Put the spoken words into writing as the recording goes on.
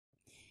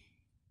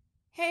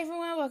Hey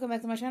everyone, welcome back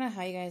to my channel.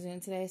 How you guys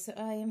doing today? So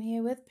I am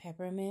here with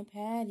Peppermint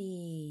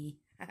Patty.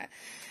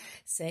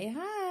 Say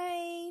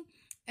hi.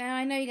 And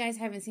I know you guys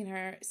haven't seen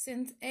her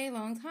since a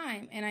long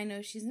time, and I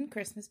know she's in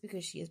Christmas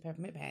because she is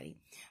Peppermint Patty.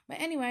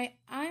 But anyway,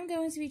 I'm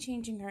going to be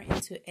changing her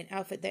into an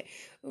outfit that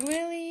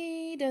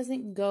really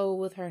doesn't go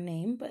with her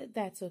name, but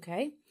that's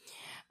okay.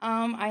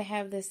 I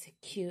have this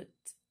cute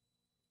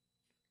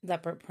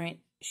leopard print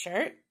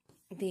shirt,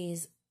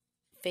 these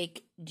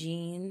fake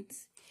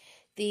jeans,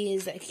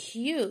 these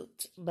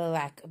cute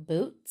black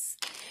boots.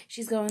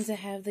 She's going to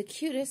have the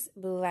cutest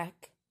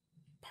black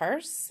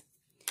purse.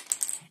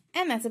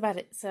 And that's about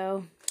it.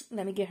 So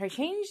let me get her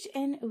changed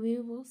and we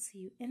will see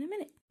you in a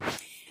minute.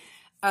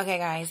 Okay,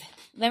 guys,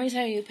 let me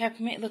tell you,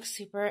 Peppermint looks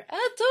super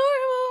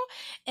adorable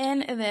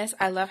in this.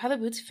 I love how the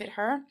boots fit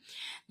her.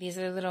 These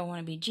are little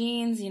wannabe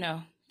jeans. You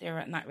know,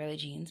 they're not really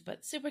jeans,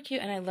 but super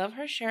cute. And I love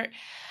her shirt.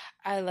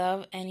 I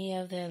love any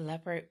of the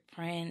leopard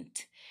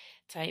print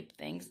type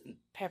things.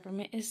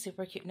 Peppermint is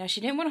super cute. Now,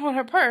 she didn't want to hold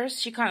her purse.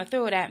 She kind of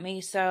threw it at me,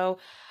 so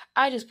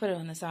I just put it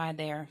on the side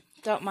there.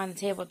 Don't mind the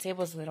table. The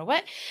table's a little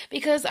wet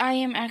because I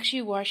am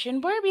actually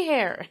washing Barbie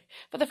hair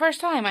for the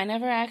first time. I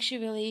never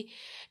actually really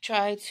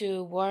tried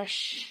to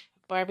wash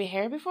Barbie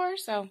hair before,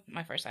 so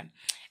my first time.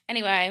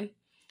 Anyway,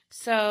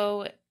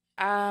 so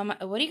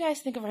what do you guys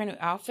think of her new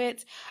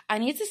outfits? I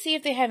need to see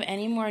if they have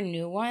any more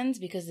new ones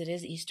because it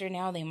is Easter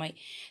now. They might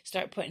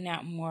start putting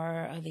out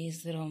more of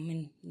these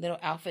little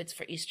outfits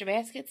for Easter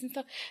baskets and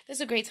stuff. This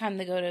is a great time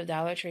to go to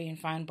Dollar Tree and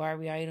find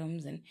Barbie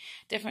items and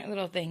different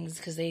little things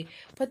because they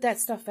put that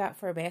stuff out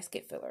for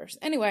basket fillers.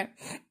 Anyway,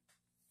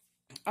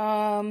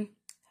 Belle's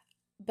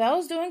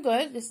doing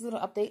good. This is a little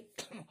update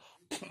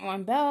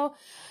on Belle.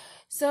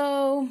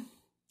 So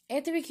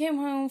after we came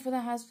home from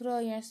the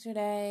hospital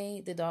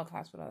yesterday, the dog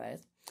hospital that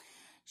is,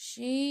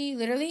 she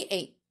literally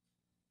ate.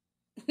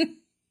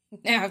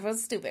 Now I feel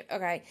stupid,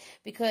 okay,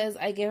 because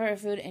I gave her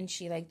food and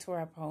she like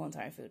tore up her whole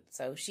entire food.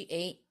 So she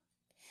ate,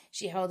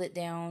 she held it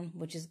down,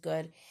 which is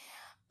good.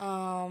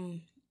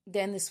 Then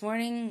this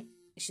morning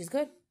she's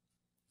good.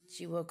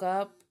 She woke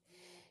up.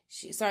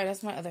 Sorry,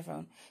 that's my other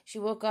phone. She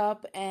woke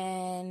up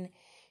and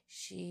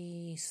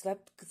she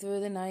slept through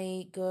the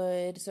night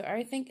good. So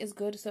everything is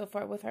good so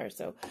far with her.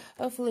 So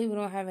hopefully we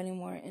don't have any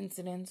more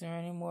incidents or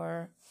any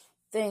more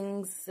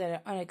things that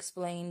are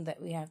unexplained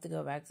that we have to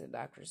go back to the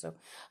doctor. So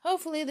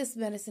hopefully this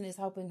medicine is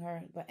helping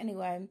her. But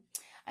anyway,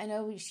 I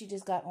know she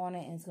just got on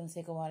it and it's going to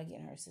take a while to get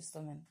in her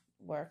system and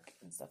work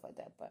and stuff like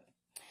that. But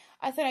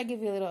I thought I'd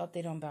give you a little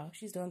update on Belle.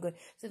 She's doing good.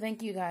 So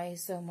thank you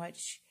guys so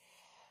much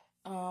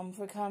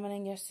for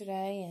commenting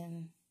yesterday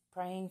and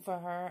praying for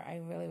her.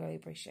 I really, really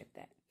appreciate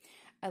that.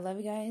 I love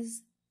you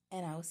guys,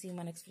 and I will see you in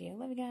my next video.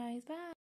 Love you guys. Bye.